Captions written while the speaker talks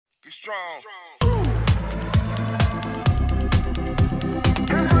be strong.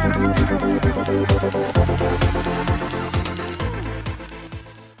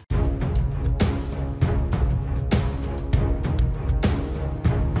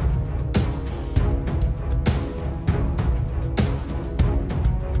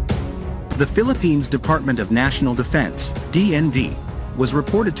 The Philippines Department of National Defense, DND, was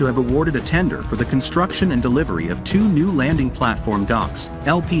reported to have awarded a tender for the construction and delivery of 2 new landing platform docks,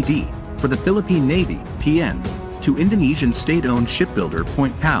 LPD, for the Philippine Navy, PN, to Indonesian state-owned shipbuilder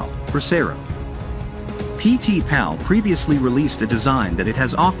PAL, Persero. PT.PAL previously released a design that it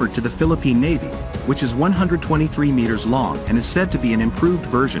has offered to the Philippine Navy, which is 123 meters long and is said to be an improved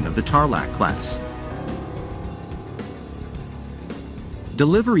version of the Tarlac class.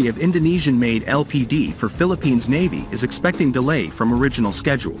 Delivery of Indonesian-made LPD for Philippines Navy is expecting delay from original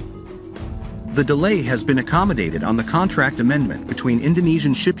schedule. The delay has been accommodated on the contract amendment between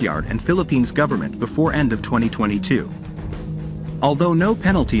Indonesian shipyard and Philippines government before end of 2022. Although no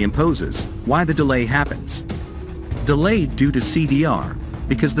penalty imposes, why the delay happens? Delayed due to CDR,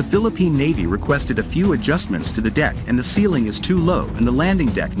 because the Philippine Navy requested a few adjustments to the deck and the ceiling is too low and the landing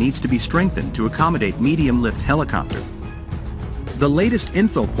deck needs to be strengthened to accommodate medium-lift helicopter. The latest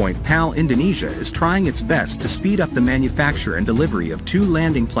info point, PAL Indonesia is trying its best to speed up the manufacture and delivery of 2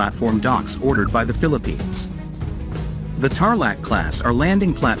 landing platform docks ordered by the Philippines. The Tarlac class are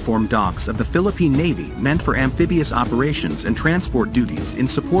landing platform docks of the Philippine Navy meant for amphibious operations and transport duties in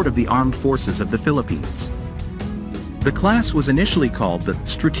support of the armed forces of the Philippines. The class was initially called the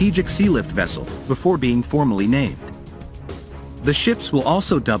Strategic Sealift Vessel before being formally named. The ships will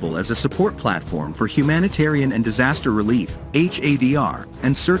also double as a support platform for humanitarian and disaster relief (HADR)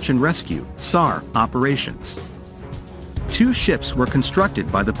 and search and rescue (SAR) operations. 2 ships were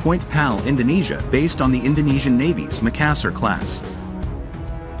constructed by the PAL Indonesia based on the Indonesian Navy's Makassar class.